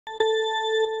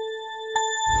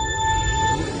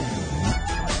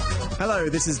Hello,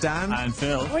 this is Dan. And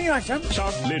Phil. What do you want, some?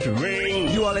 Chocolate rain.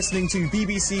 You are listening to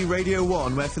BBC Radio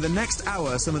 1, where for the next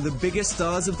hour, some of the biggest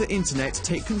stars of the internet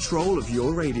take control of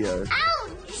your radio. Ow,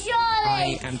 Charlie!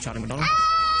 I am Charlie McDonald.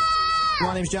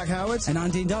 My name's Jack Howard. And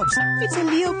I'm Dean Dobbs. It's a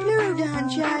Leo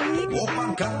Pleurodon, Charlie.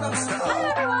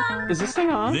 Hello, everyone. Is this thing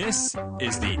on? This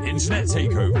is the Internet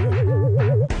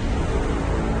Takeover.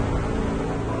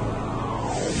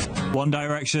 One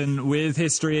Direction with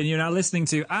history, and you're now listening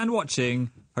to and watching,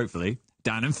 hopefully,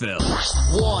 Dan and Phil.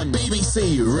 One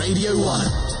BBC Radio 1.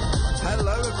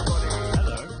 Hello, everybody.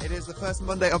 Hello. It is the first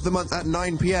Monday of the month at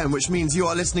 9 p.m, which means you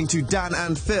are listening to Dan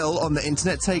and Phil on the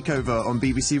Internet Takeover on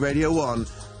BBC Radio 1.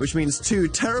 Which means two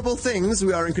terrible things.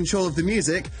 We are in control of the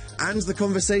music and the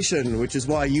conversation, which is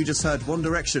why you just heard One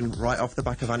Direction right off the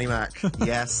back of Annie Mac.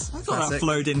 Yes. I thought that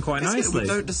flowed in quite nicely. We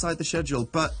don't decide the schedule,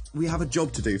 but we have a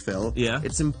job to do, Phil. Yeah.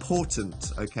 It's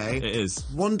important, okay? It is.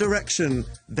 One Direction,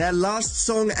 their last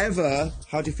song ever.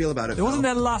 How do you feel about it, It wasn't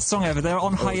their last song ever. They're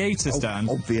on hiatus, Dan.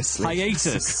 Obviously.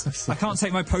 Hiatus. I can't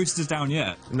take my posters down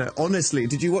yet. No, honestly,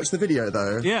 did you watch the video,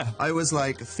 though? Yeah. I was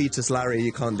like, Fetus Larry,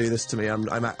 you can't do this to me.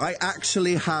 I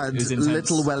actually had was intense.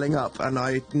 little welling up, and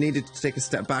I needed to take a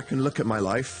step back and look at my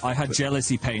life. I had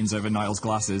jealousy pains over Niall's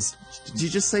glasses. Did you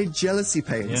just say jealousy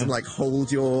pains Yeah. and like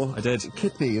hold your I did.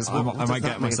 kidneys? I What might does that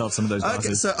get mean? myself some of those Okay,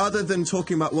 glasses. so other than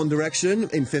talking about One Direction,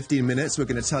 in 15 minutes we're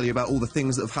going to tell you about all the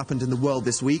things that have happened in the world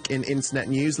this week in internet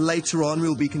news. Later on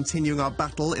we'll be continuing our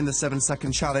battle in the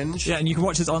 7-second challenge. Yeah, and you can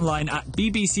watch us online at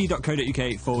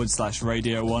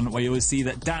bbc.co.uk/Radio 1, where you will see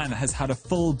that Dan has had a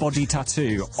full body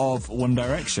tattoo of One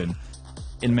Direction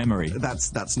in memory.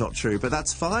 That's not true, but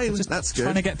that's fine. That's good.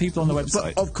 Trying to get people on the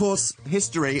website. But of course,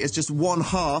 history is just one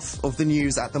half of the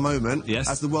news at the moment. Yes.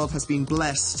 As the world has been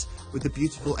blessed with the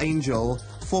beautiful angel,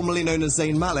 formerly known as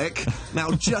Zayn Malik, now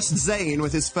just Zayn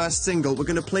with his first single. We're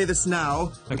going to play this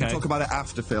now. We can Okay. talk about it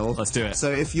after, Phil. Let's do it.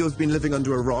 So if you've been living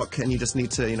under a rock and you just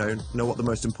need to, know what the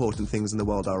most important things in the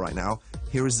world are right now,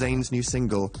 here is Zayn's new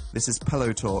single. This is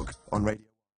Pillow Talk on Radio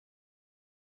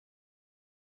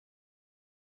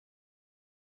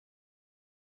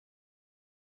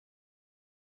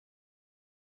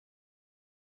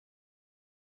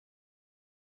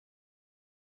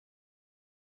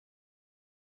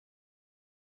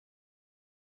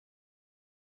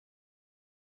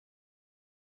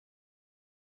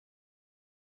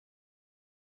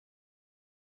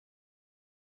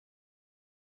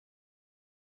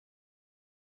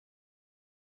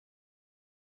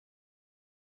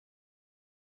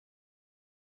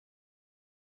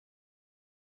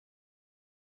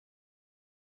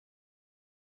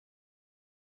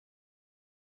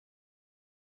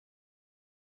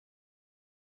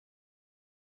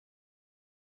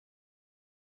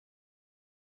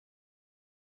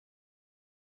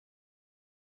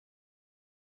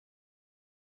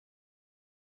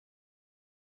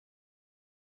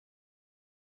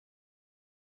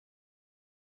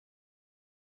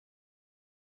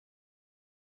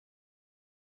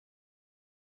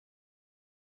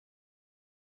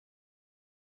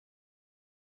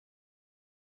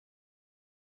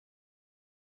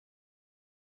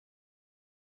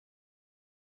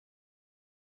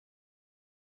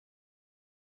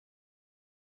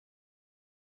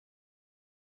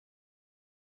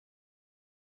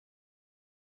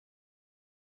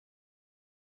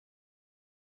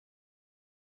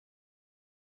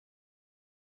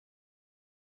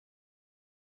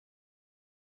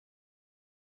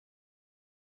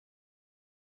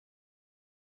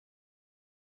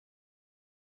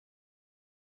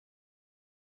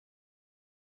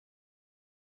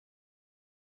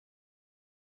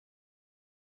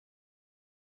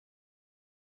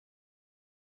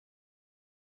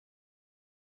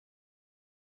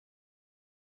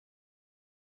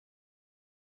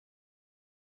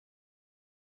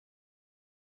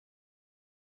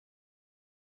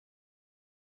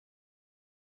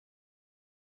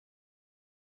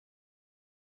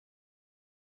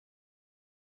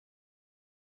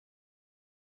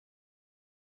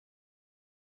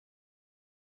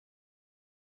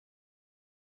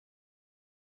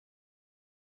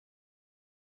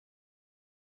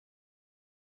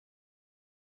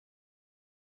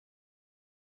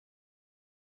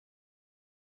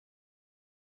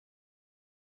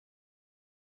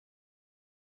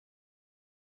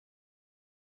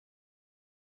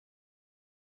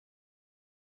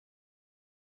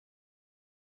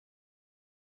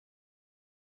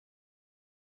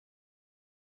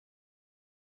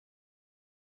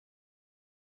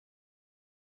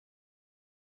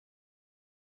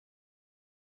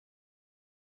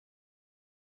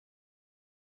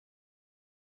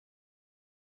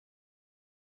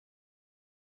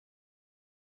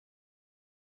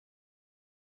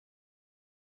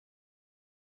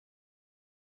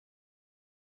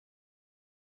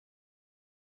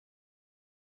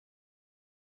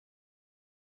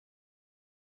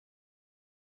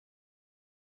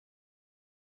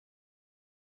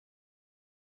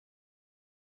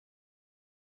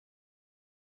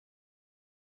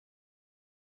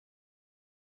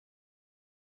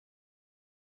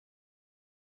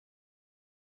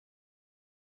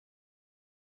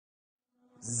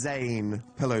Zane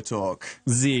Pillow Talk.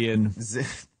 Zian. Z-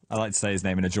 I like to say his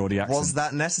name in a Geordie accent. Was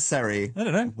that necessary? I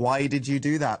don't know. Why did you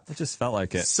do that? I just felt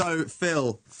like it. So,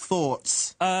 Phil,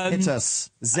 thoughts? Hit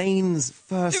us. Zane's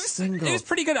first single. It was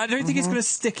pretty good. I don't think it's going to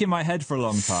stick in my head for a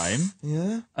long time.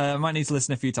 Yeah? I might need to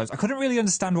listen a few times. I couldn't really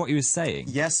understand what he was saying.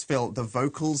 Yes, Phil, the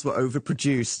vocals were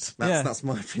overproduced. Yeah. That's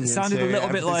my opinion. It sounded too. a little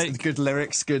bit It's like- good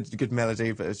lyrics, good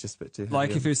melody, but it was just a bit too heavy.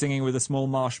 Like if he was singing with a small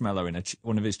marshmallow in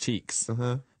one of his cheeks.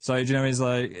 So, do you know,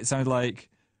 it sounded like...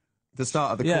 the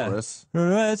start of the Yeah. chorus.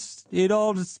 Let's eat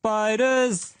all the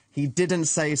spiders. He didn't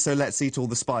say, so let's eat all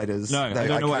the spiders. No, I Though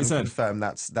don't know what can he said. confirm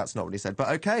that's not what he said. But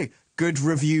okay, good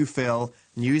review, Phil.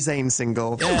 New Zane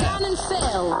single. Dan and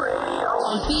Phil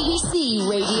on BBC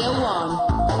Radio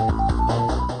 1.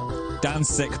 Dan's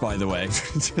sick, by the way.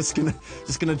 just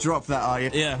gonna drop that, are you?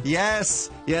 Yeah.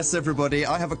 Yes, everybody.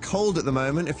 I have a cold at the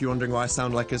moment. If you're wondering why I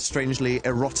sound like a strangely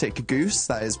erotic goose,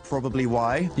 that is probably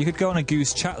why. You could go on a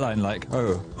goose chat line like,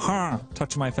 oh,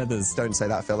 touch my feathers. Don't say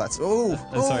that, Phil. That's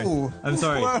I'm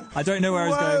sorry. Whoa. I don't know where I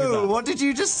was going with that. What did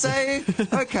you just say?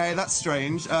 Okay, that's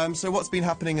strange. So what's been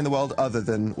happening in the world other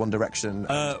than One Direction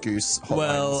and Goose hotlines?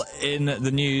 Well, in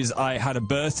the news, I had a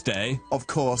birthday. Of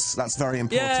course, that's very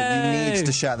important. Yay! You need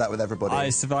to share that with everybody. I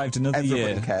survived another year.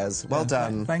 Everybody cares. Well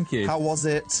done. Thank you. How was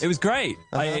it? It was great.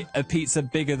 I ate a pizza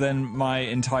bigger than my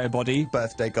entire body.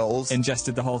 Birthday goals.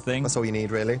 Ingested the whole thing. That's all you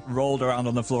need, really. Rolled around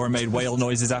on the floor and made whale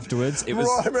noises afterwards. It was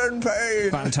Rhyme and pain.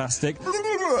 fantastic.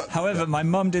 However, my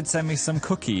mum did send me some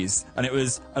cookies, and it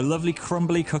was a lovely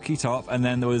crumbly cookie top, and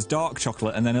then there was dark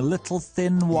chocolate, and then a little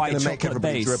thin white You're gonna chocolate make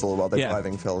everybody base. dribble while they're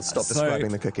driving, Phil. Stop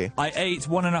describing the cookie. I ate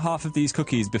 1.5 of these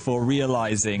cookies before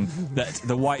realising that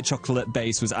the white chocolate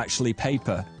base was actually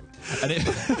paper. And it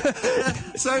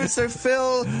So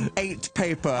Phil ate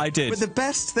paper. I did. But the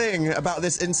best thing about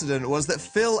this incident was that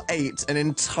Phil ate an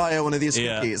entire one of these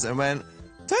Yeah. cookies and went,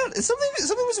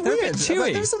 something was They're a bit weird.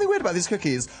 chewy. There was something weird about these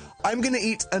cookies. I'm going to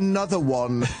eat another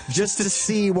one just to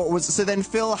see what was... So then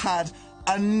Phil had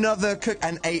another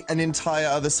and ate an entire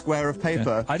other square of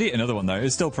paper. I'd eat another one though. It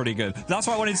was still pretty good. That's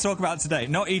what I wanted to talk about today.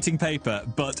 Not eating paper,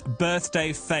 but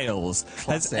birthday fails. Has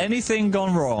Classic. anything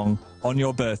gone wrong on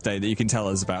your birthday that you can tell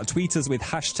us about? Tweet us with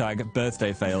hashtag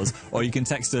birthday fails, or you can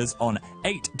text us on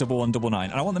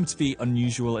 81199. And I want them to be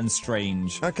unusual and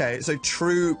strange. Okay, so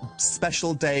true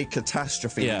special day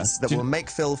catastrophes Yeah. that will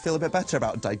make Phil feel a bit better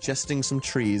about digesting some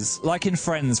trees. Like in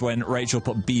Friends when Rachel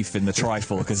put beef in the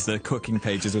trifle because the cooking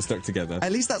pages were stuck together.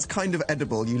 At least that's kind of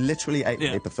edible. You literally ate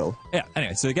Yeah. paper, Phil. Yeah,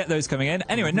 anyway, so get those coming in.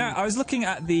 Anyway, now I was looking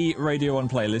at the Radio 1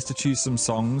 playlist to choose some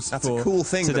songs That's for a cool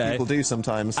thing today, that people do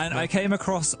sometimes. and I came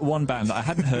across one band that I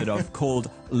hadn't heard of called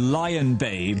Lion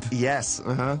Babe. Yes,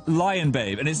 Lion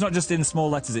Babe, and it's not just in small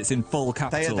letters, it's in full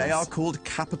capitals. They are called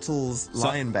capitals So-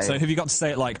 Lion Babe. So have you got to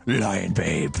say it like Lion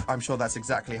Babe? I'm sure that's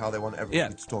exactly how they want everybody Yeah.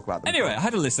 to talk about them. Anyway, I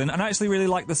had a listen and I actually really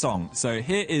liked the song. So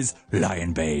here is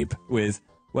Lion Babe with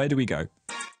Where Do We Go?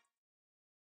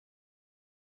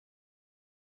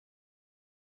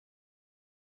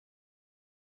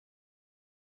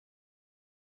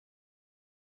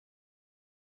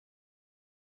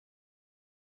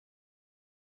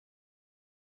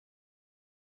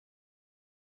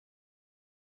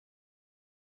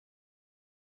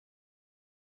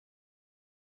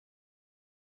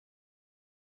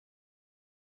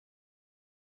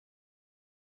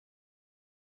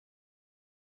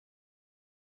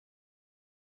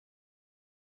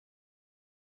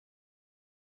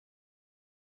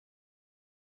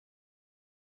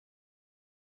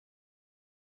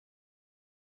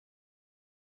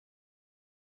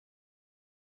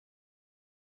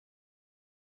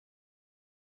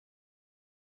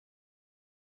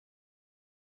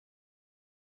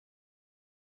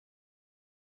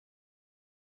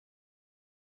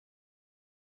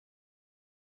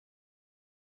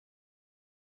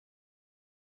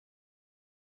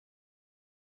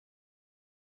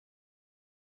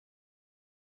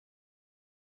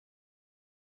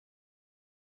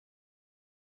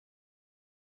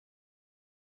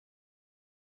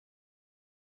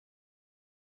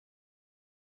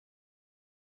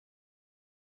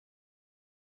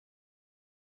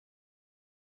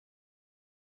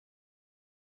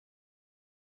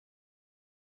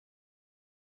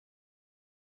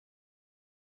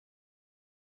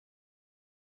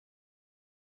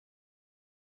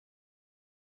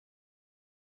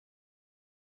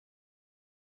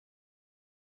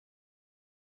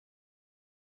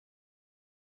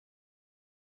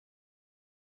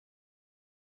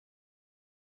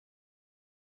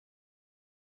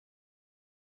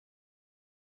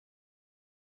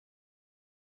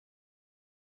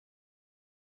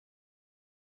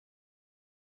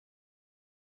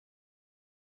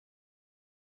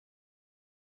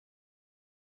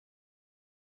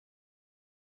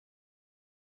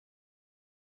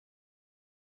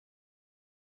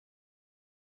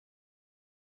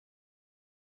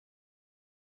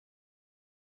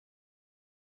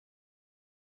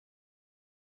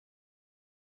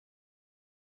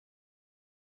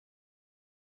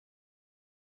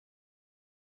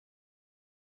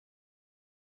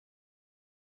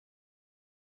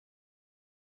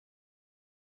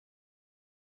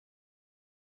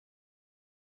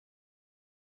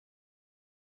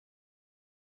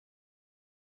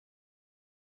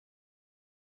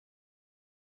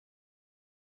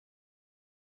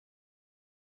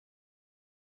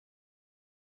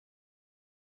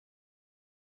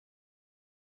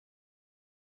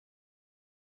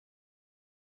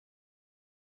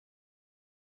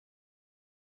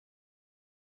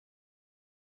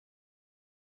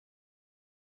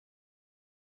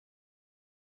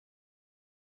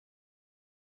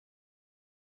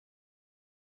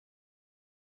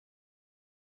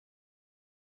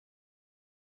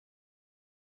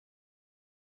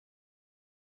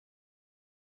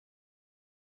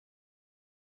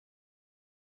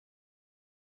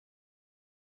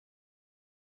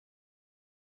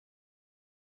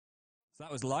 So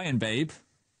that was Lion Babe.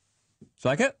 Do you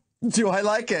like it? Do I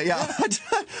like it? Yeah.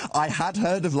 I had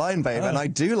heard of Lion Babe, and I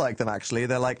do like them, actually.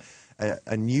 They're like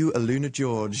a new Aluna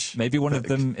George. Maybe one of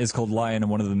them is called Lion and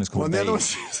one of them is called And the Babe. other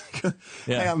one's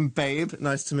Yeah. Hey, I'm Babe.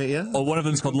 Nice to meet you. Or one of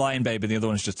them's called Lion Babe and the other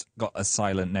one's just got a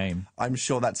silent name. I'm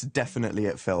sure that's definitely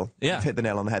it, Phil. Yeah. You've hit the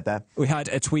nail on the head there. We had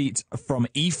a tweet from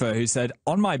Aoife who said,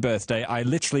 on my birthday, I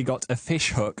literally got a fish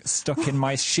hook stuck in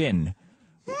my shin.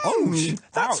 Oh,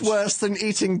 that's Ouch. worse than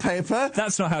eating paper.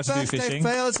 That's not how to do Birthday fishing.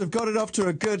 fails have got it off to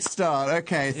a good start.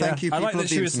 Okay, thank you, I people like that of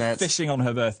she the was internet. fishing on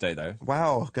her birthday, though.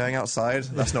 Wow, going outside?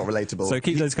 That's not relatable. So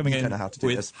keep those coming you in don't know how to do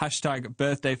with this. hashtag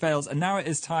birthday fails. And now it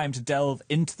is time to delve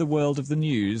into the world of the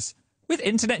news with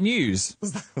internet news.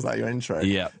 Was that your intro?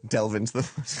 Yeah. Delve into the...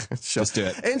 Sure. Just do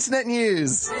it. Internet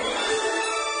news.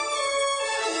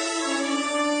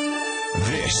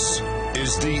 This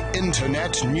is the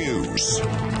Internet News.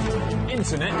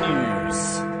 Internet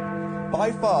news.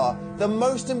 By far, the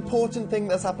most important thing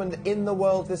that's happened in the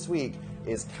world this week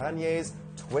is Kanye's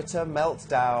Twitter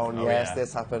meltdown. Oh, Yes, yeah.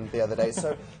 this happened the other day.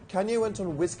 So Kanye went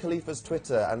on Wiz Khalifa's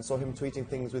Twitter and saw him tweeting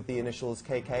things with the initials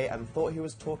KK and thought he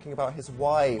was talking about his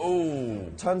wife.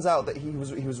 Ooh. Turns out that he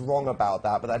was wrong about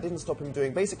that, but that didn't stop him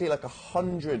doing basically like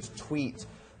 100 tweet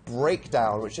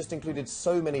breakdown, which just included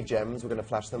so many gems. We're going to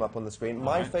flash them up on the screen.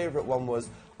 My favourite one was,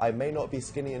 I may not be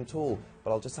skinny and tall,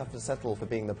 but I'll just have to settle for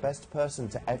being the best person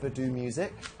to ever do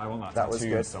music. I want that That was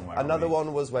tattooed good. somewhere on Another me.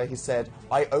 one was where he said,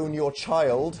 I own your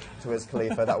child, to Wiz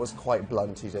Khalifa. That was quite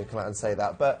blunt. He did come out and say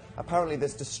that. But apparently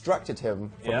this distracted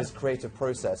him from Yeah. his creative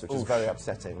process, which is very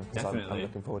upsetting. So I'm Definitely.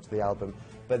 looking forward to the album.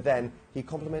 But then he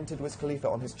complimented Wiz Khalifa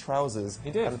on his trousers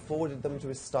He did. and forwarded them to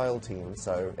his style team.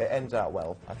 So it ended out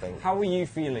well, I think. How were you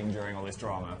feeling during all this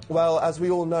drama? Well, as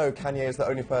we all know, Kanye is the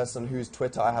only person whose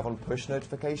Twitter I have on push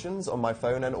notifications on my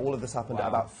phone, and all of this happened at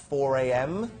Wow. about 4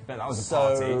 a.m. Bet that was a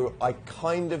So I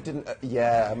kind of didn't.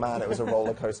 Yeah, man, it was a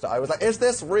roller coaster. I was like, is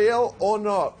this real or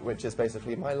not? Which is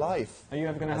basically my life. Are you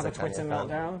ever going to as have a Twitter Kanye fan.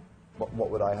 meltdown?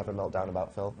 What would I have a meltdown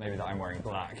about, Phil? Maybe that I'm wearing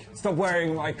black. Stop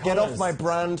wearing my colours. Get off my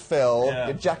brand, Phil. Yeah.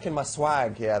 You're jacking my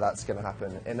swag. Yeah, that's going to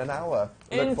happen in an hour.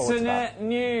 Look forward to that. Internet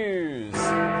news.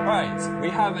 Right, we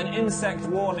have an insect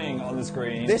warning on the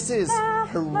screen. This is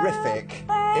horrific.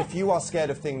 If you are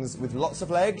scared of things with lots of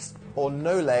legs or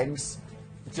no legs,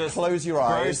 Just close your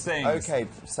gross eyes. things. Okay,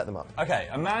 set them up. Okay,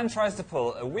 a man tries to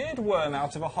pull a weird worm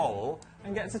out of a hole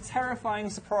and gets a terrifying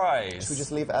surprise. Should we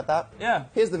just leave it at that? Yeah.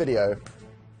 Here's the video.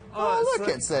 Oh, look,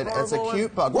 it's it's a horrible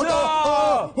cute one. bug. What the?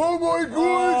 No! Oh my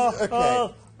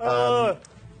god! Okay.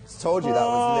 Told you that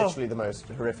was literally the most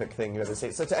horrific thing you've ever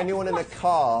seen. So to anyone in a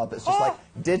car that's just like,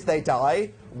 did they die?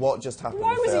 What just happened,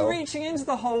 Why was Phil? he reaching into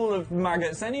the hole of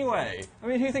maggots anyway? I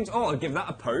mean, who thinks, oh, I'll give that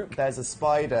a poke? There's a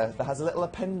spider that has a little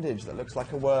appendage that looks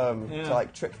like a worm Yeah. to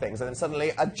like trick things, and then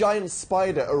suddenly a giant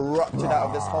spider erupted out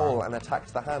of this hole and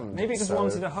attacked the hand. Maybe it just So-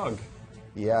 wanted a hug.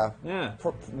 Yeah. Yeah.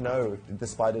 No, the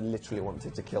spider literally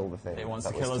wanted to kill the thing. It wants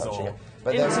that to was kill us touching all. it.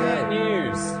 But there's Internet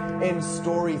news. in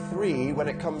story 3, when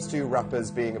it comes to rappers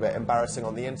being a bit embarrassing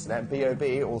on the internet,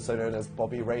 B.O.B., also known as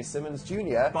Bobby Ray Simmons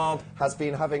Jr., Bob. has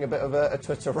been having a bit of a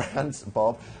Twitter rant,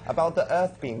 Bob, about the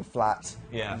Earth being flat.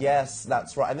 Yeah. Yes,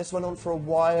 that's right. And this went on for a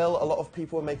while. A lot of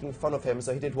people were making fun of him,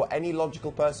 so he did what any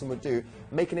logical person would do,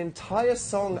 make an entire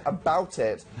song about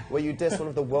it, where you diss one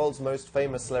of the world's most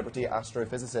famous celebrity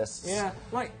astrophysicists. Yeah,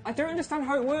 like, I don't understand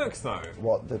how it works, though.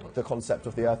 What, the concept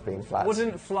of the Earth being flat?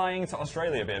 Wouldn't flying to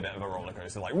Australia be a bit of a roller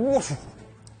coaster? Like, woof!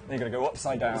 Then you're going to go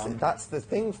upside down. That's the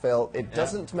thing, Phil. It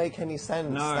doesn't make any sense.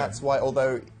 No. That's why,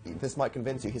 although this might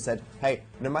convince you, he said, hey,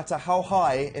 no matter how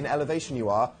high in elevation you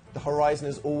are, the horizon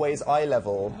is always eye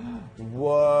level.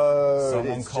 Whoa.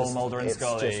 Someone it's call just- Mulder and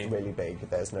Scully. It's just really big.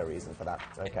 There's no reason for that.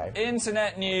 Okay.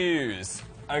 Internet news.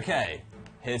 Okay,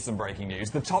 here's some breaking news.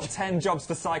 The top 10 jobs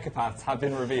for psychopaths have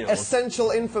been revealed.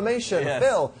 Essential information. Yes.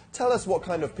 Phil, tell us what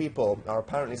kind of people are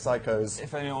apparently psychos.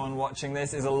 If anyone watching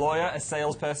this is a lawyer, a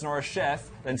salesperson, or a chef,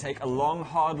 then take a long,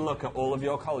 hard look at all of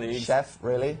your colleagues. Chef,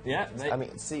 really? Yeah, I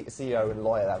mean, CEO and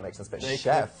lawyer, that makes sense, but They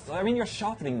chef. could- I mean, you're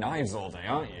sharpening knives all day,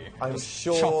 aren't you? I'm Just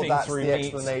sure chopping that's through the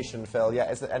meat. explanation, Phil.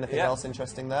 Yeah, is there anything Yeah. else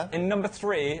interesting there? In number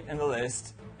 3 in the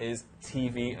list is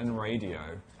TV and radio.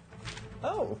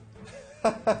 Oh.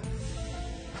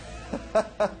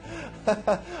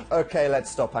 Okay, let's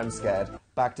stop. I'm scared.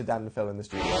 Back to Dan and Phil in the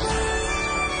studio.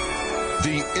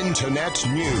 The Internet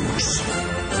News.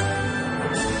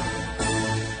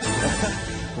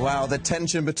 Wow, the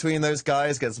tension between those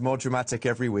guys gets more dramatic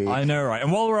every week. I know, right?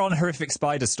 And while we're on horrific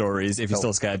spider stories, if you're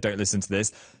still scared, don't listen to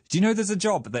this. Do you know there's a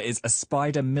job that is a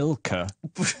spider milker?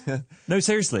 No,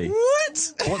 seriously.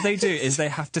 What? What they do is they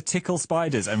have to tickle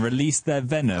spiders and release their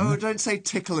venom. Oh, don't say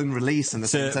tickle and release in the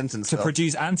same sentence. To Phil.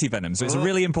 produce anti-venom. So it's a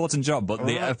really important job, but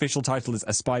the official title is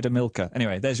a spider milker.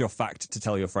 Anyway, there's your fact to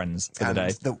tell your friends for the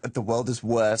day. The world is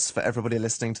worse for everybody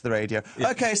listening to the radio. Yeah.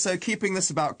 Okay, so keeping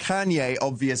this about Kanye,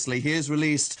 obviously, he has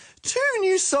released 2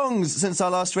 new songs since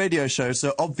our last radio show,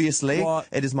 so obviously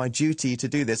it is my duty to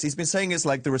do this. He's been saying it's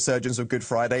like the resurgence of Good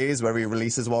Friday is, where he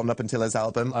releases one up until his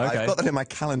album. Okay. I've got that in my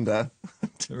calendar.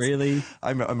 Really?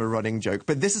 I'm a running joke.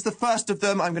 But this is the first of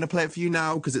them. I'm going to play it for you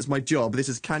now because it's my job. This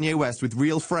is Kanye West with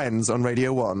Real Friends on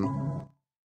Radio 1.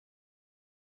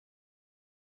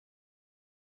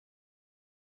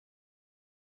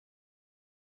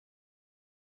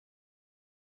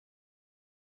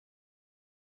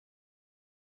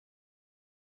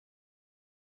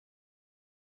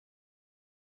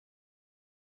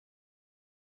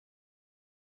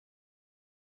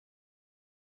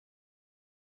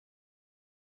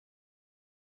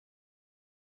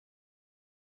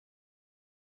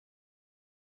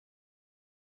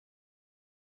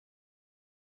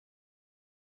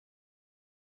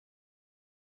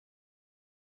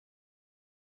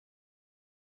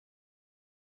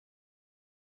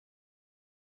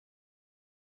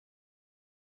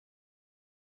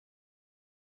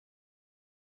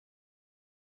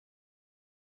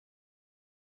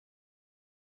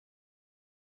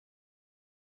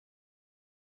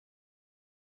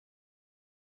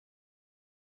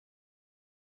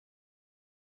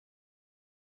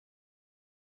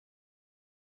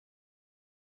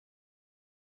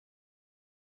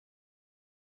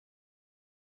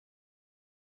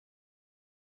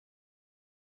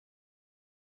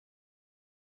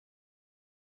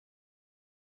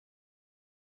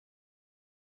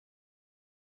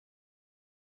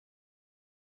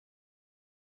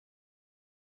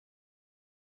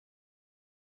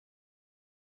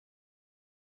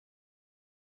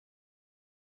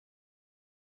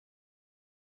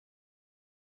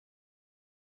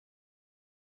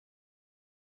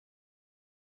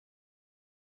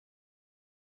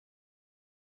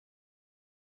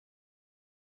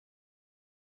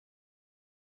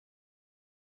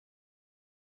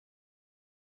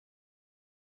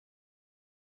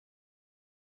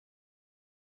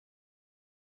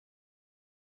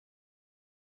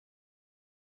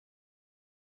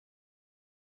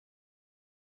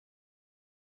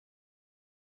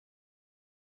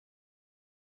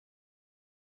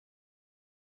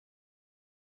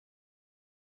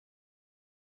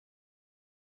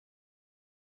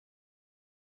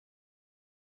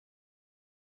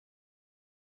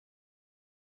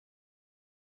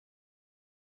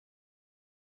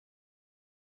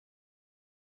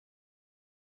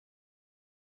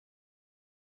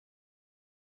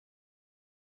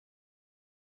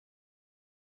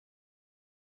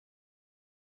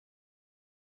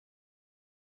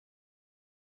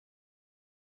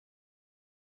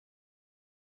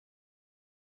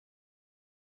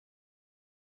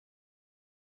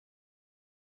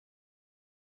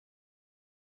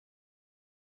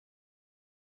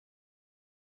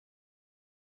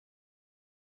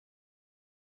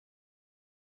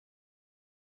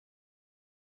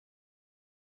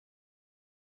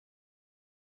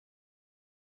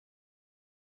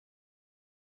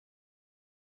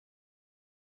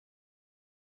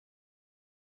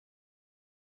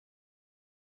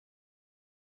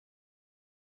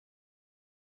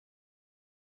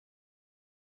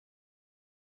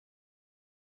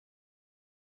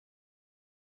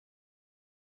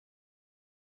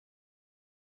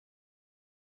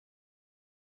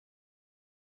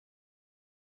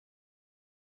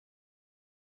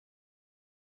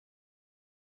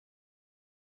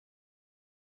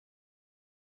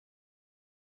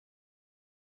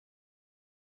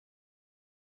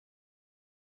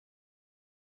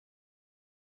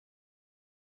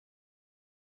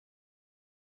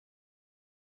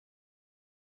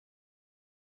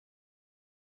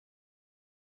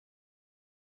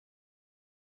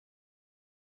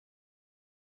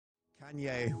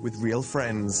 Kanye with Real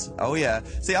Friends. Oh yeah.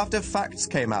 See, after Facts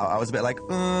came out, I was a bit like,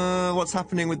 what's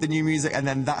happening with the new music? And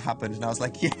then that happened, and I was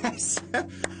like, yes,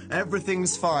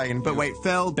 everything's fine. But wait,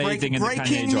 Phil, breaking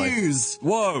news.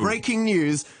 Whoa. Breaking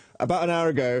news. About an hour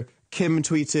ago, Kim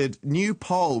tweeted, new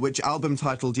poll, which album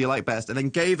title do you like best? And then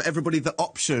gave everybody the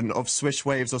option of Swish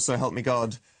Waves or So Help Me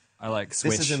God. I like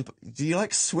Swish. Do you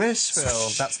like Swish, Phil?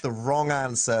 That's the wrong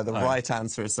answer. The right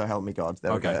answer is So Help Me God.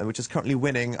 There we go. Which is currently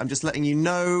winning. I'm just letting you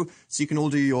know so you can all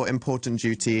do your important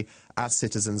duty as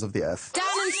citizens of the Earth. Dan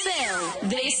and Phil.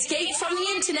 They escaped from the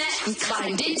internet and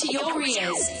climbed into your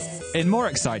ears. In more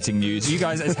exciting news, you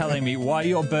guys are telling me why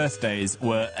your birthdays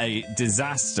were a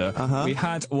disaster. We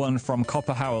had one from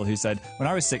Copper Howell who said, when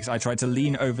I was 6, I tried to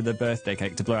lean over the birthday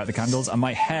cake to blow out the candles and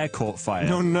my hair caught fire.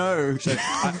 Oh no.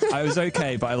 I was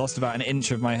okay, but I lost about an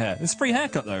inch of my hair. It's a free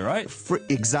haircut though, right?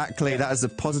 Exactly, that is a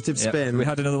positive spin. We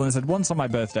had another one that said, once on my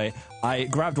birthday, I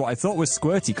grabbed what I thought was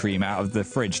squirty cream out of the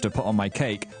fridge to put on my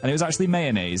cake, and it was actually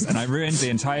mayonnaise, and I ruined the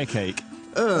entire cake.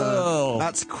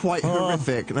 That's quite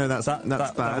horrific. No, that's bad.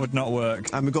 That would not work.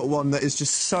 And we've got one that is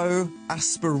just so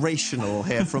aspirational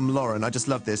here from Lauren. I just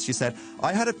love this. She said,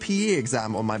 I had a PE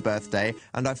exam on my birthday,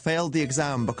 and I failed the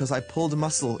exam because I pulled a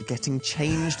muscle getting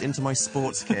changed into my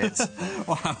sports kit.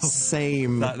 Wow.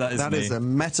 Same. That is me. A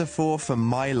metaphor for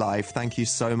my life. Thank you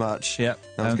so much. Yep.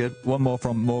 That was good. One more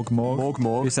from Morg Morg. Morg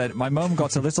Morg. Who said, my mum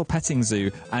got a little petting zoo,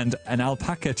 and an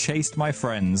alpaca chased my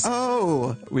friends.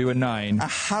 Oh! We were 9. A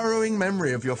harrowing memory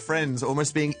of your friends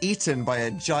almost being eaten by a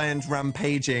giant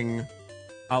rampaging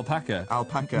Alpaca.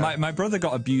 alpaca. My brother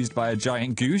got abused by a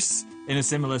giant goose in a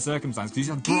similar circumstance.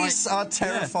 Geese are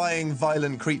terrifying,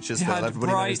 violent creatures, He Phil. had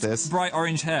Everybody knows this. bright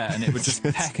orange hair, and it would just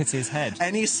peck at his head.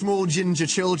 Any small ginger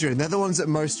children, they're the ones at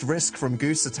most risk from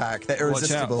goose attack. They're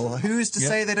irresistible. Who's to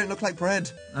say they don't look like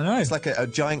bread? I know. It's like a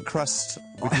giant crust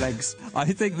with legs. I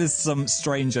think there's some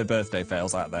stranger birthday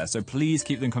fails out there, so please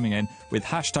keep them coming in with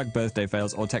hashtag birthday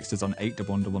fails or text us on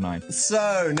 81199.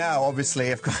 So now,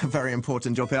 obviously, I've got a very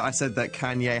important job here. I said that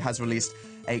Kanye has released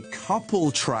a couple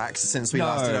tracks since we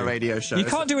last did our radio show. You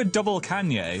can't do a double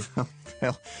Kanye.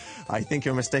 Well, I think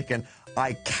you're mistaken.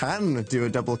 I can do a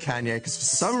double Kanye because for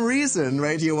some reason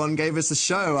Radio 1 gave us a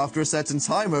show after a certain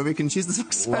time where we can choose the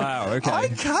songs. Wow, okay. I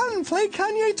can play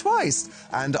Kanye twice,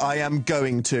 and I am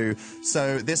going to.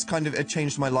 So this kind of, it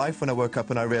changed my life when I woke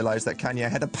up and I realised that Kanye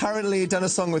had apparently done a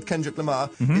song with Kendrick Lamar.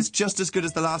 It's just as good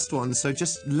as the last one, so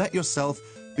just let yourself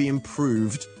be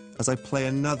improved as I play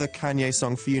another Kanye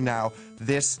song for you now.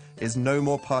 This is No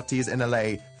More Parties in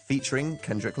LA featuring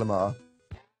Kendrick Lamar.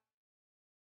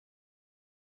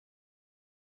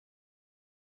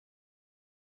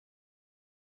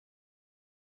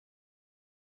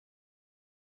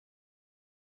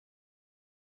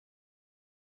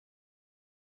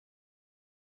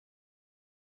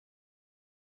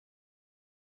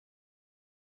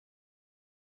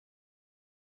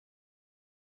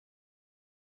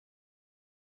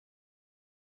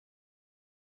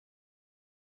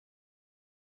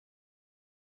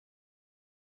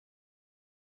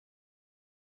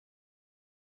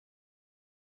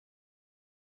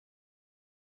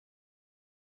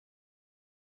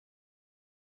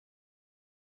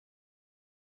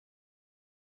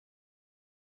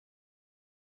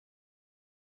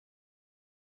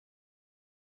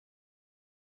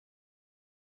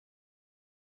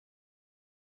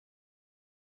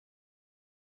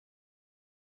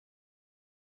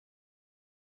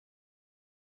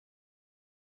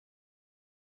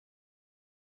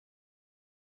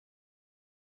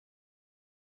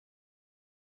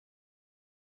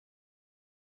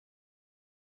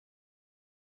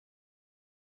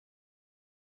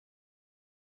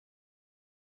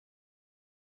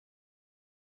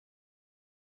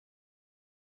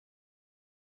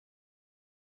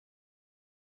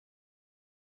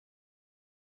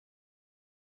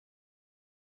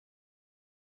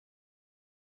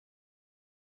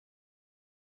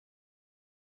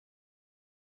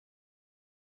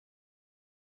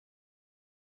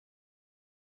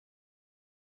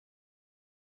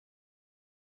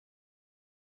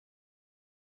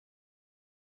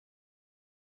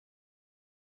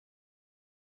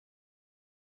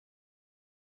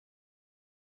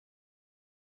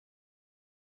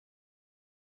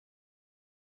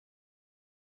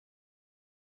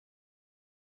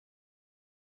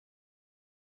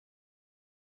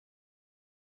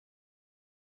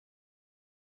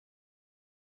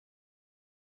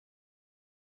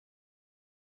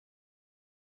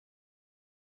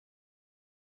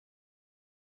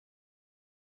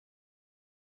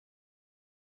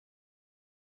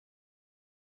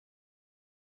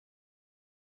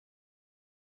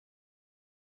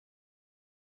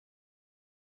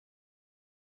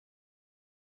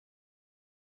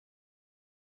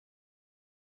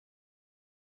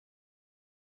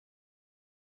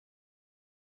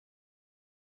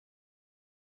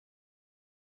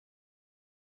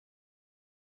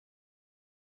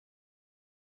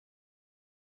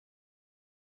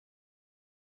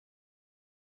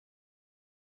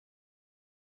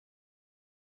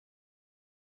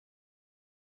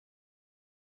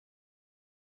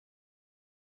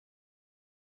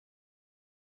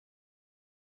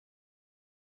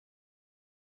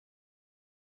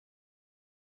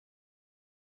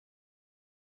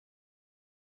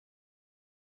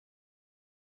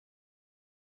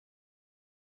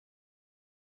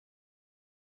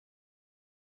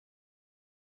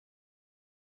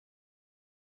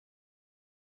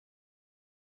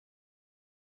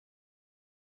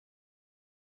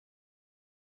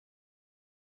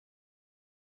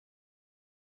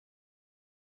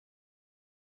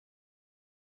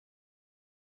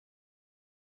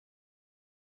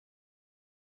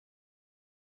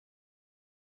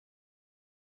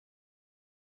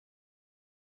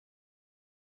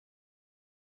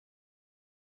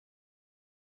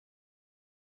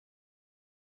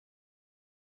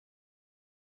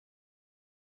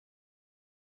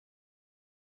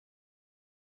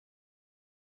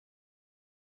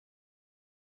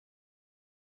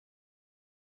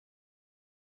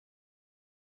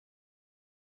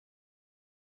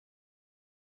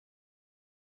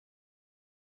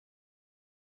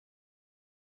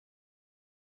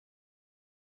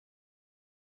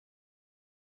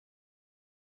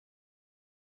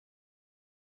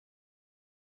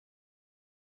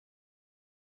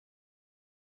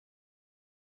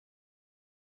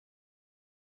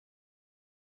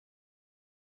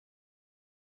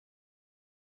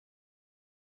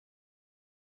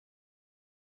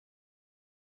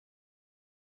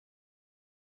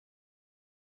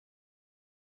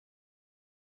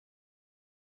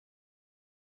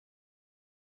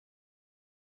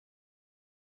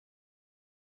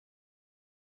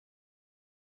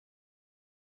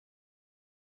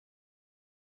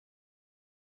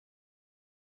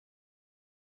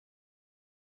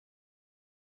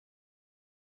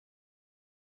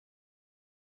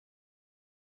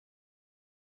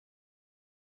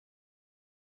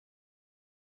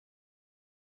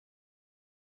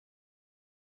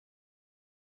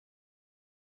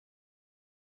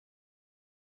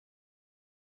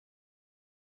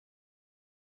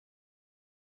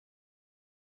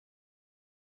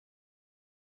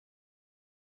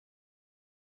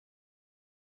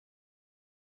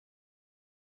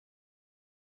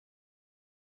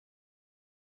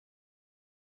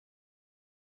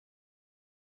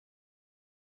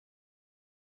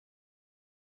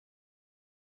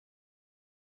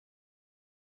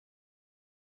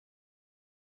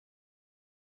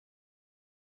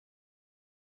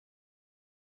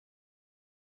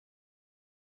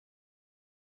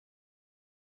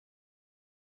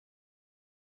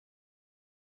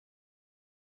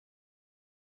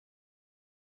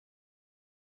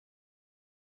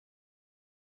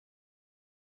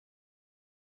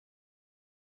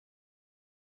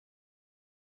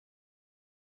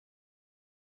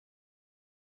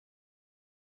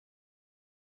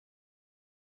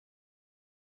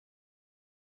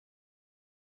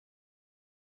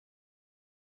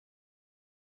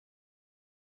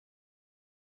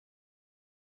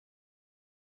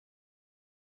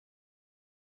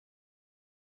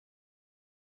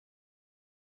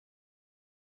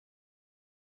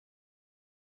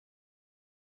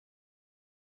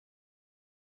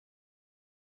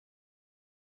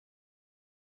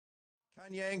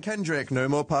 Kanye and Kendrick, no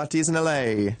more parties in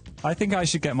LA. I think I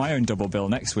should get my own double bill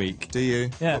next week. Do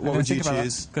you? Yeah. What would you think about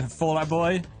choose? that. Fall Out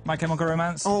Boy, My Chemical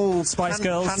Romance. Oh, Spice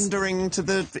Girls. Pandering to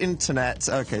the internet.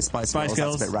 Okay, Spice Girls.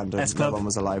 Girls, That's a bit random. S-Club. No one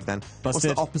was alive then. What's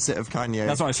Busted. the opposite of Kanye?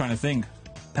 That's what I was trying to think.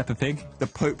 Peppa Pig. The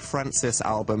Pope Francis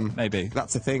album. Maybe.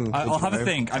 That's a thing. I'll have a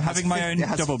think. I'm having my own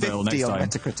double bill next on time.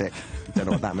 Metacritic. Don't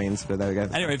know what that means, but there we go.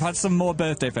 Anyway, we've had some more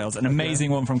birthday fails. An amazing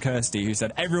one from Kirsty, who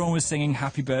said everyone was singing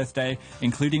happy birthday,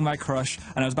 including my crush,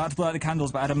 and I was about to blow out the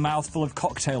candles, but I had a mouthful of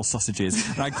cocktail sausages,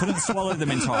 and I couldn't swallow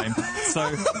them in time. So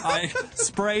I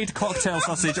sprayed cocktail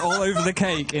sausage all over the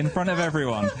cake in front of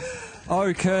everyone.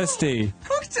 Oh, Kirsty.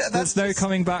 There's no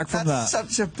coming back from that. That's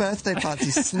such a birthday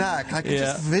party snack. I can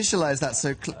just visualize that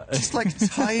just like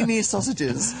tiny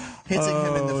sausages hitting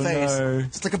him in the face. No.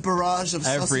 It's like a barrage of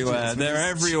Everywhere. sausages. They're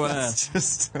everywhere.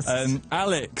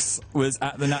 Alex was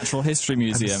at the Natural History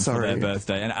Museum for their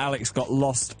birthday, and Alex got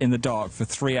lost in the dark for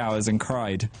 3 hours and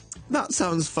cried. That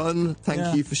sounds fun.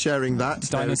 Thank you for sharing that.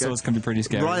 Dinosaurs can be pretty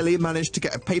scary. Riley managed to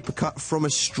get a paper cut from a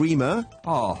streamer.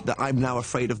 Oh. That I'm now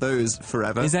afraid of those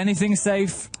forever. Is anything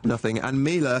safe? Nothing. And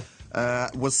Mila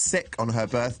was sick on her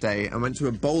birthday and went to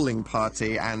a bowling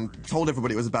party and told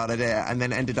everybody it was a bad idea and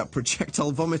then ended up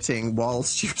projectile vomiting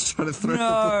whilst she was trying to throw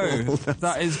the ball.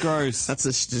 That is gross. That's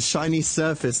a shiny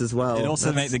surface as well. It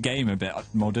also made the game a bit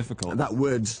more difficult. That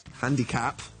would.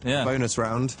 Handicap. Yeah. Bonus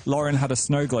round. Lauren had a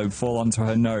snow globe fall onto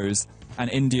her nose, and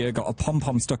India got a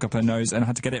pom-pom stuck up her nose and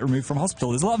had to get it removed from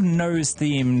hospital. There's a lot of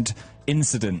nose-themed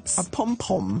incidents. A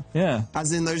pom-pom? Yeah.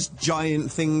 As in those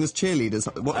giant things cheerleaders?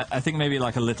 What? I think maybe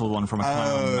like a little one from a clown.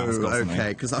 Oh, okay,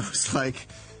 because I was like...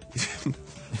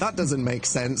 that doesn't make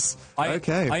sense. I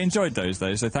enjoyed those,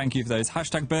 though, so thank you for those.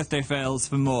 Hashtag birthday fails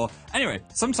for more. Anyway,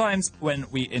 sometimes when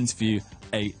we interview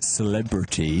a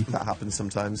celebrity... That happens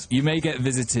sometimes. You may get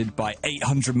visited by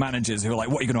 800 managers who are like,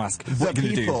 what are you going to ask? What are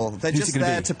you going to do? They're just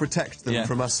there to protect them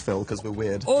from us, Phil, because we're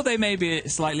weird. Or they may be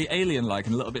slightly alien-like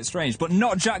and a little bit strange, but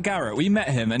not Jack Garrett. We met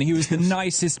him, and he was the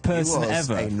nicest person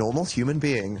ever. A normal human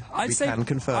being. I'd can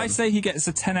confirm. I'd say he gets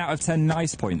a 10 out of 10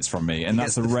 nice points from me, and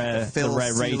that's a rare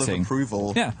rating. Of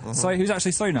approval. Yeah, so he was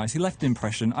actually so nice. He left an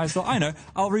impression. I thought, I know,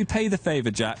 I'll repay the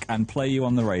favour, Jack, and play you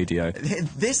on the radio.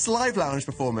 This Live Lounge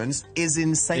performance is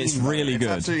insane. It's really good.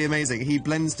 It's absolutely amazing. He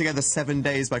blends together 7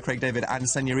 Days by Craig David and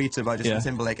Senorita by Justin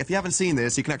Timberlake. If you haven't seen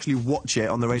this, you can actually watch it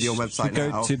on the radio website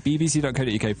now. Go to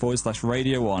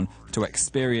bbc.co.uk/radio1 to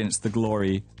experience the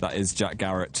glory that is Jack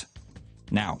Garrett.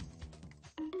 Now.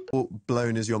 How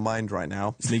blown is your mind right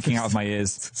now? It's leaking out of my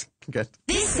ears. Good.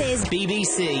 This is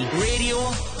BBC Radio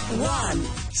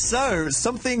 1. So,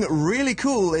 something really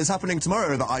cool is happening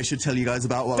tomorrow that I should tell you guys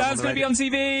about. Dad's going to be on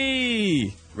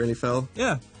TV! Really, Phil?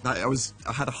 Yeah. I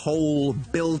had a whole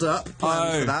build-up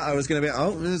plan for that. I was going to be,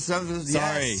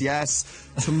 sorry. Yes.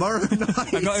 Tomorrow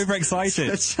night. I got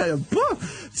overexcited.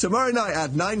 Tomorrow night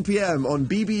at 9 p.m. on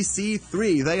BBC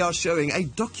 3, they are showing a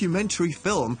documentary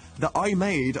film that I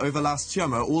made over last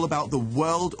summer, all about the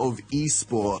world of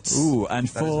esports. Ooh, and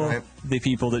for the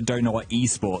people that don't know what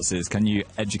esports is, can you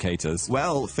educate us?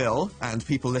 Well, Phil, and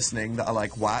people listening that are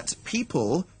like, what?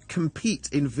 People compete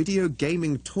in video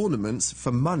gaming tournaments for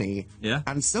money. Yeah.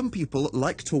 And some people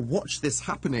like to watch this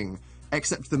happening,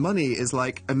 except the money is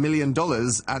like $1 million,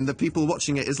 and the people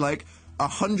watching it is like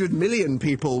 100 million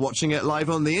people watching it live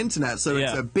on the internet, so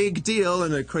it's a big deal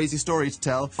and a crazy story to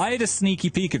tell. I had a sneaky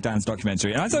peek of Dan's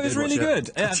documentary, and I thought it was really good.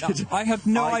 I had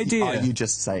no idea. Are you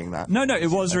just saying that? No,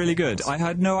 it was really good. I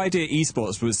had no idea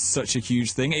esports was such a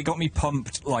huge thing. It got me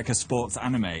pumped like a sports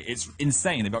anime. It's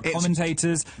insane. They've got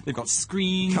commentators, they've got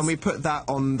screens. Can we put that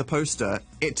on the poster?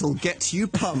 It'll get you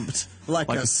pumped like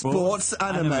a sports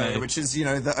anime, which is, you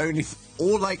know, the only...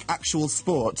 or like actual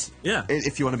sport. Yeah.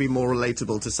 If you want to be more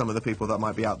relatable to some of the people that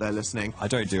might be out there listening. I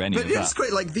don't do any of that. But it's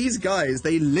great. Like, these guys,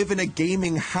 they live in a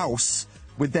gaming house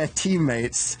with their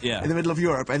teammates in the middle of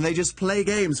Europe, and they just play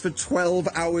games for 12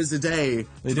 hours a day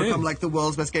to become like the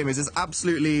world's best gamers. It's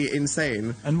absolutely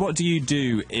insane. And what do you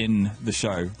do in the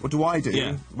show? What do I do?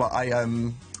 Yeah. Well, I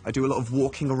do a lot of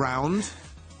walking around.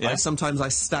 Yeah. Sometimes I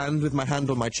stand with my hand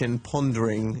on my chin,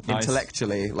 pondering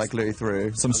intellectually, like Louis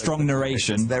Theroux. Some strong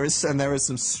narration. There is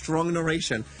some strong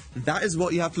narration. That is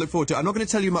what you have to look forward to. I'm not going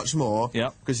to tell you much more,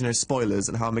 because, you know, spoilers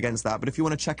and how I'm against that. But if you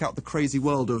want to check out the crazy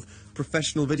world of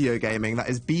professional video gaming, that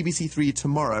is BBC 3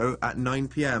 tomorrow at 9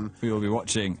 p.m. We will be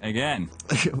watching again.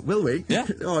 Will we? Yeah.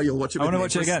 Oh, you'll watch it with me. I want to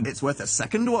watch it again. It's worth a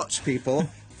second watch, people.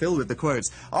 Filled with the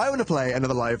quotes. I want to play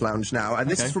another Live Lounge now, and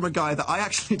this is from a guy that I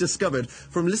actually discovered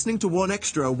from listening to One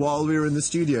Extra while we were in the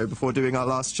studio before doing our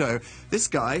last show. This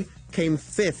guy came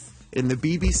 5th in the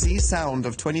BBC Sound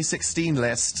of 2016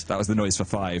 list. That was the noise for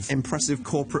 5. Impressive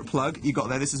corporate plug you got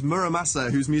there. This is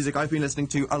Muramasa, whose music I've been listening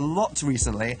to a lot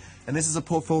recently, and this is a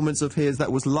performance of his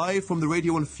that was live from the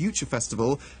Radio 1 Future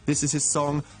Festival. This is his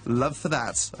song, Love for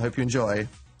That. I hope you enjoy.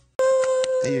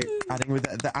 Are you adding with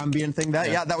the ambient thing there?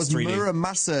 Yeah, that was 3D.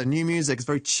 Muramasa. New music. It's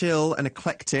very chill and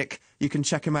eclectic. You can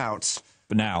check him out.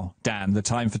 But now, Dan, the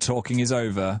time for talking is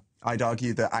over. I'd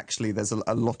argue that actually there's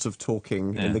a lot of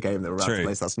talking in the game that we're about to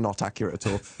play, so that's not accurate at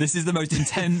all. This is the most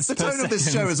intense The tone of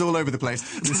this show is all over the place.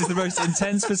 This is the most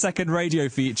intense per second radio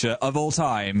feature of all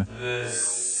time. The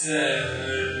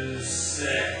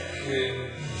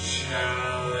 7-second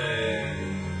challenge.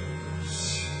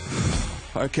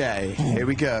 Okay, here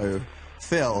we go.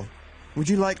 Phil, would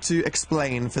you like to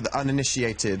explain for the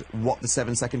uninitiated what the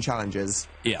 7-second challenge is?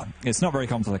 Yeah, it's not very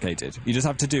complicated. You just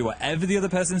have to do whatever the other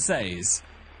person says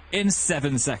in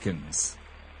 7 seconds.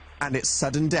 And it's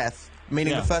sudden death,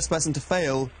 meaning Yeah. the first person to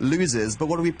fail loses. But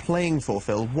what are we playing for,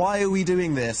 Phil? Why are we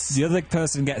doing this? The other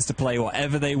person gets to play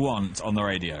whatever they want on the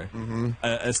radio.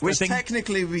 Mm-hmm. Which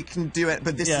technically we can do it,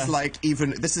 but this Yeah. is like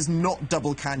this is not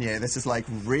double Kanye. This is like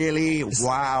really,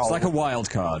 wow. It's like a wild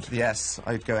card. Yes,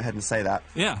 I'd go ahead and say that.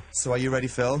 Yeah, So are you ready,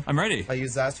 Phil? I'm ready. Are you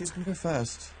Zaz? Who's going to go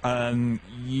first?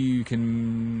 You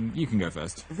can go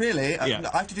first. Really? Yeah.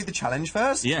 I have to do the challenge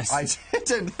first? Yes. I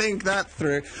didn't think that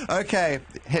through. Okay,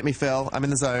 hit me, Phil. I'm in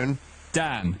the zone.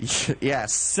 Dan,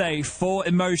 Yes. say 4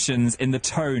 emotions in the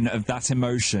tone of that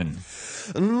emotion.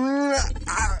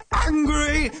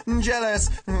 Angry, jealous,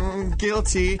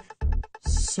 guilty,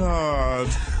 sad.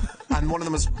 And one of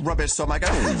them was rubbish, so I might go.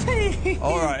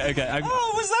 All right, okay.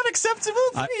 Oh, was that acceptable?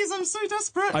 Please, I'm so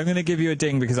desperate. I'm going to give you a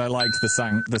ding because I liked the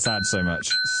sad so much.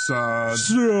 Sad.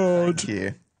 Sad. Thank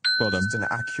you. Well done. Just an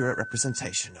accurate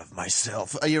representation of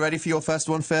myself. Are you ready for your first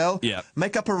one, Phil? Yeah.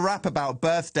 Make up a rap about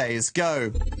birthdays. Go.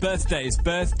 Birthdays,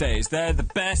 they're the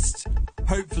best.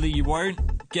 Hopefully you won't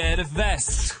get a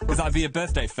vest, because that'd be a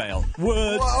birthday fail.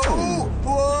 Word. Whoa!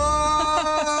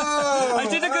 Whoa! I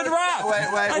did a good rap.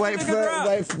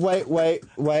 Wait.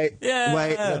 Yeah.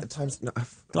 Wait. No, the time's not.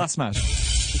 Glass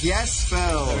smash. Yes,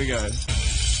 Phil. There we go.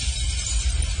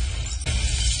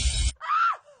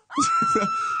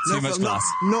 Too much glass.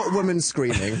 Not women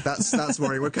screaming. That's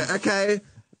worrying. Okay.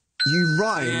 You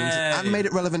rhymed Yay. and made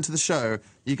it relevant to the show.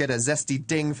 You get a zesty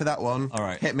ding for that one. All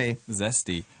right. Hit me.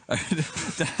 Zesty.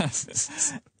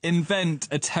 Invent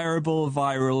a terrible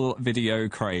viral video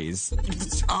craze.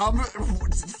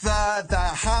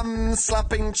 The ham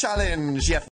slapping challenge.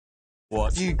 Yeah.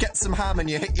 What? You get some ham and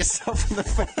you hit yourself in the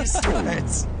face with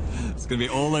it. It's going to be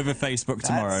all over Facebook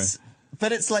tomorrow.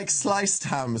 But it's like sliced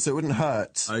ham, so it wouldn't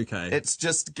hurt. Okay. It's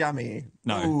just gammy.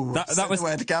 No. Ooh, That was the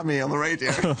word gammy on the radio.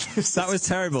 That was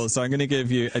terrible, so I'm going to give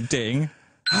you a ding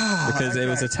because it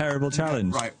was a terrible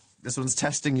challenge. Right. This one's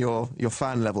testing your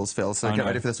fan levels, Phil, so I get know.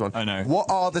 ready for this one. I know.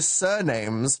 What are the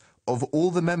surnames of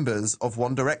all the members of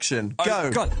One Direction? Go!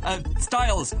 Oh, God.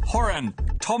 Styles, Horan,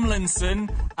 Tomlinson,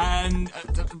 and...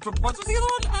 what was the other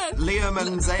one? Liam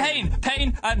and Zayn.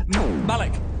 Payne, and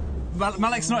Malik.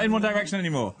 Malik's not in One Direction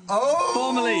anymore. Oh!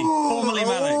 Formerly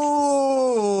Malik.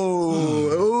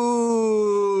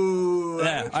 Ooh!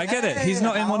 Yeah, I get it. He's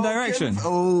not in One Direction.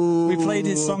 Oh! We played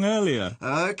his song earlier.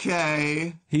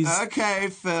 Okay. He's- Okay,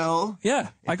 Phil. Yeah,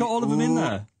 I got all of them in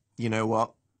there. You know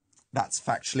what? That's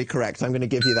factually correct. I'm going to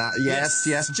give you that. Yes.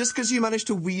 Just because you managed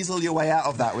to weasel your way out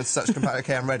of that with such compassion.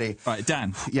 Okay, I'm ready. Right,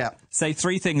 Dan. Yeah. Say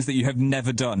 3 things that you have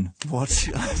never done. What?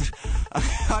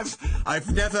 I've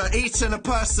never eaten a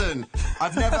person.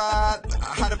 I've never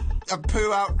had a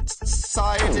poo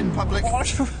outside in public.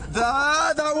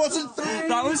 That wasn't 3.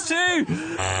 That was 2.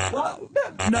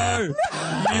 No,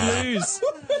 you lose.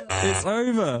 It's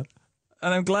over.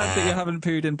 And I'm glad that you haven't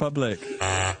pooed in public.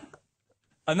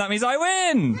 And that means I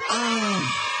win!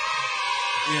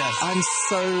 Yes. I'm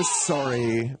so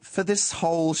sorry for this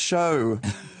whole show.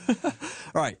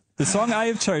 Right, the song I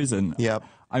have chosen. Yep.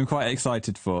 I'm quite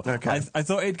excited for. Okay. I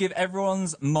thought it'd give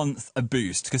everyone's month a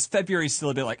boost, because February's still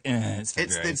a bit like, it's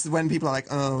February. It's when people are like,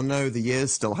 oh no, the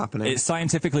year's still happening. It's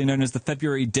scientifically known as the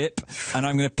February dip, and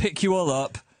I'm going to pick you all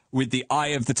up with the Eye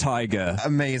of the Tiger.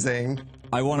 amazing.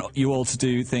 I want you all to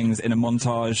do things in a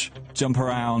montage, jump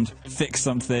around, fix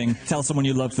something, tell someone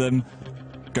you love them.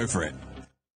 Go for it.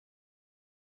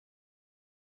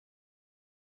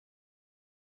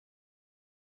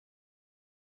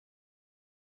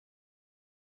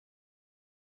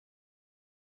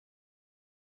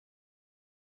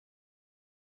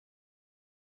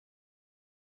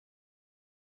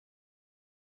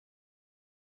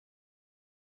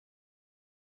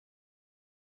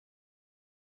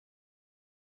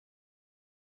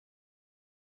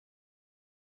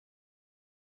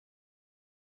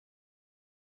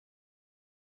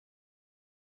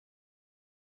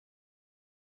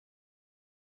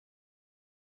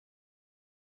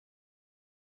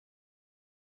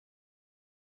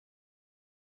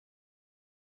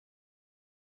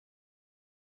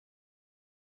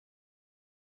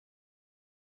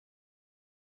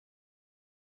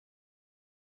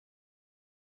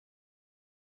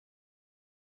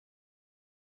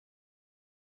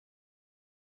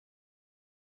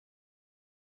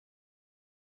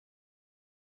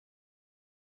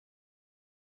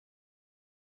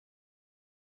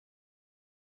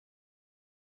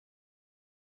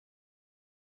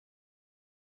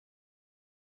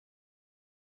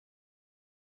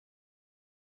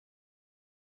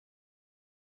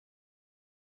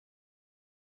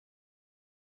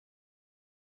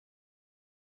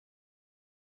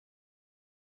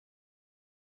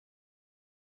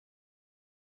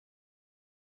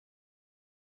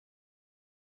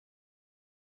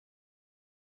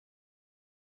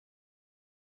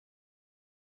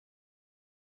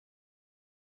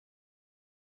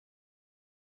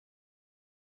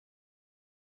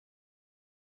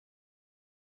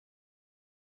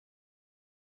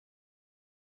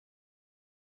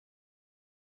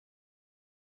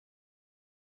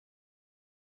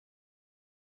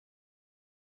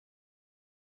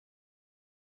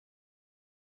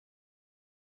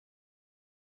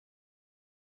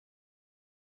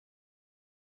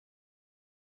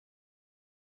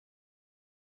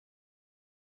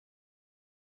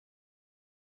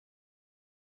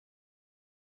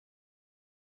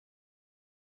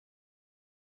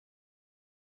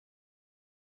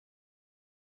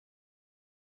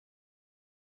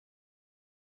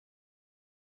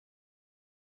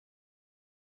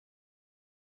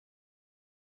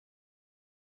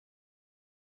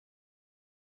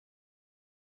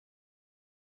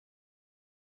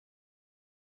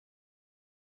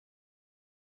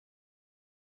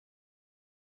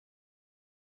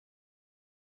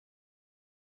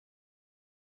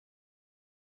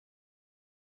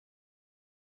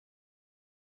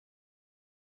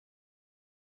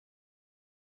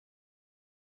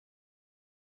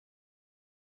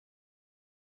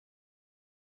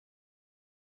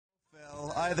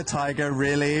 Eye of the Tiger,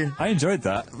 really? I enjoyed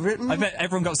that. Written? I bet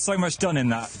everyone got so much done in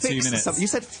that 2 minutes. You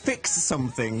said fix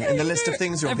something in the list of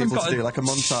things you want people to do, like a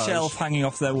montage. Shelf hanging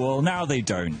off their wall. Now they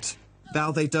don't.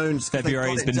 Now they don't.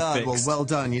 February's been done. fixed. Well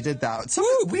done, you did that.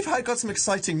 We've got some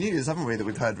exciting news, haven't we, that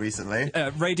we've heard recently?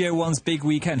 Radio 1's Big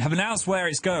Weekend have announced where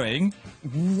it's going.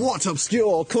 What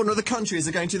obscure corner of the country is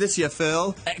it going to this year,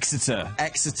 Phil? Exeter.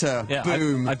 Exeter. Yeah,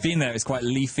 Boom. I've been there. It's quite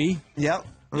leafy. Yep.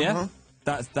 Yeah.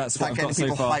 That's what I've got so getting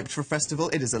people far. hyped for a festival.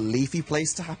 It is a leafy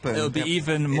place to happen. It'll be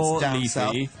even It's more down leafy.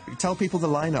 south. Tell people the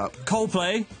lineup.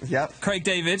 Coldplay. Yep. Craig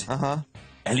David. Uh-huh.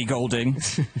 Ellie Goulding.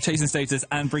 Chasing Status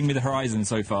and Bring Me the Horizon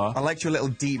so far. I liked your little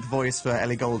deep voice for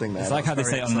Ellie Goulding there. It's like how they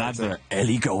say it on an advert.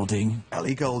 Ellie Goulding.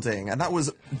 Ellie Goulding. And that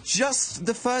was just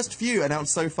the first few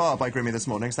announced so far by Grimmy this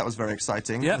morning, so that was very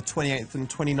exciting. Yep. The 28th and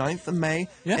 29th of May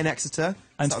in Exeter.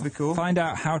 And so that would be cool. Find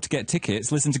out how to get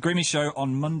tickets. Listen to Grimmy Show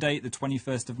on Monday, the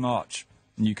 21st of March.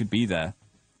 And you could be there.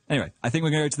 Anyway, I think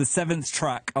we're going to go to the 7th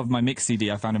track of my mix CD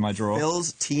I found in my drawer.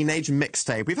 Phil's Teenage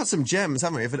Mixtape. We've had some gems,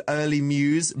 haven't we? We've had Early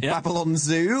Muse, Babylon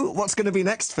Zoo. What's going to be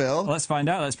next, Phil? Well, let's find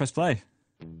out. Let's press play.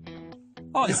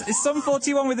 Oh, it's Sum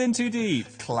 41 with In Too Deep.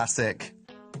 Classic.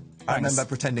 I remember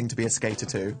pretending to be a skater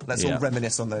too. Let's all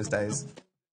reminisce on those days.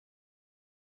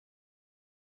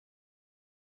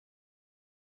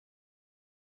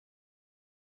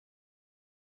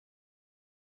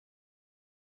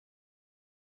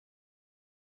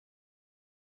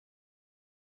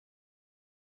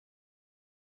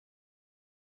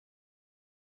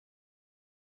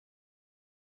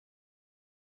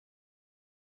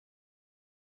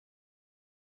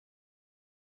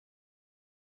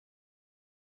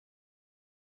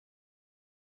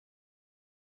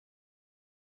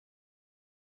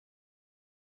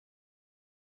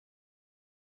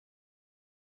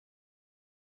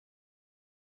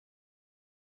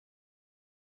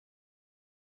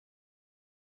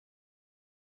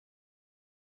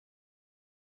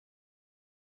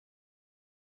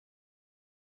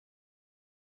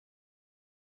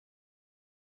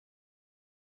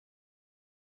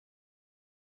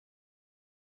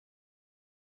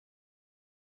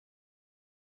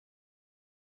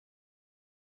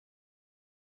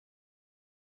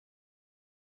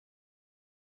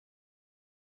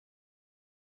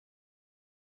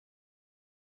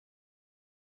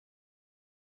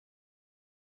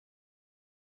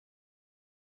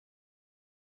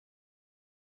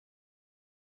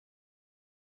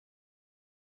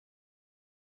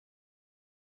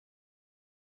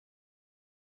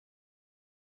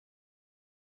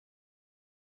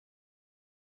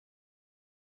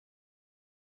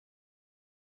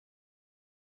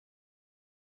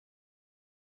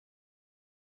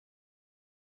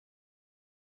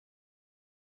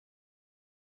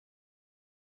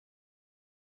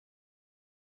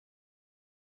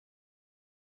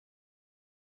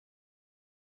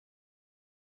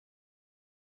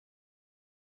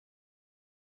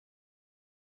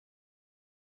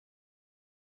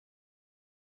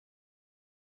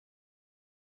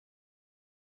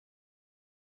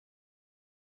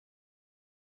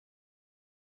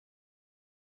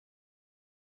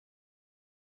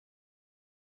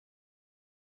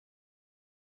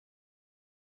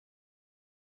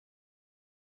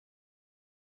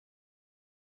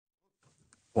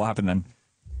 What happened then?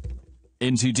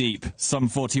 In Too Deep, Sum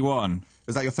 41.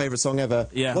 Was that your favourite song ever?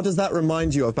 Yeah. What does that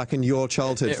remind you of back in your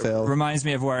childhood, Phil? It reminds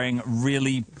me of wearing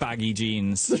really baggy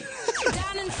jeans. Dan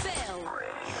and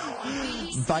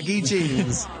Phil. Baggy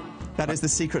jeans. That is the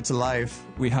secret to life.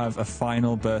 We have a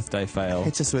final birthday fail.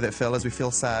 Hit us with it, Phil, as we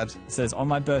feel sad. It says, on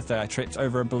my birthday, I tripped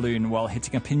over a balloon while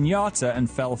hitting a piñata and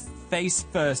fell face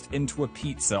first into a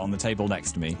pizza on the table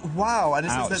next to me. Wow, and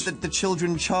it Ouch. says that the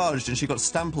children charged and she got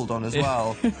stampled on as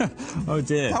well. Oh,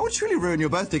 dear. That would truly ruin your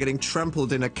birthday, getting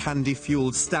trampled in a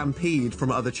candy-fueled stampede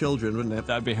from other children, wouldn't it?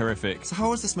 That'd be horrific. So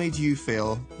how has this made you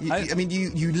feel? I mean,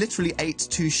 you literally ate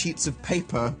 2 sheets of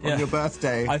paper on your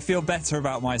birthday. I feel better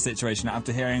about my situation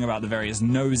after hearing about the various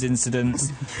nose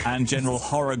incidents and general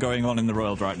horror going on in the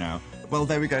world right now. Well,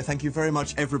 there we go. Thank you very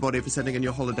much, everybody, for sending in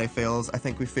your holiday fails. I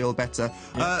think we feel better.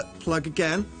 Plug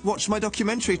again. Watch my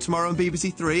documentary tomorrow on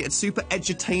BBC Three. It's super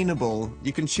edutainable.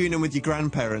 You can tune in with your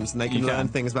grandparents and they can learn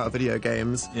things about video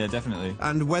games. Yeah, definitely.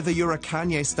 And whether you're a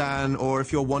Kanye stan or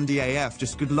if you're 1DAF,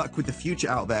 just good luck with the future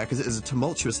out there, because it is a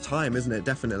tumultuous time, isn't it?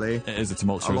 Definitely. It is a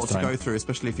tumultuous A lot time. to go through,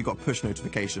 especially if you've got push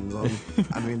notifications on.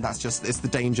 I mean, it's the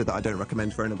danger that I don't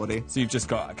recommend for anybody. So you've just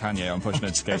got Kanye on push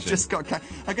notifications. I've just got I'm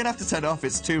going to have to turn it off.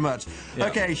 It's too much. Yeah.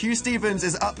 Okay, Hugh Stevens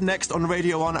is up next on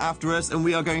Radio 1 after us, and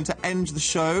we are going to end the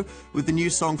show with the new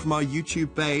song from our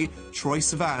YouTube bae, Troye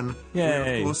Sivan. Yay.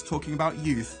 We're, of course, talking about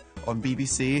youth on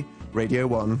BBC Radio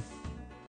 1.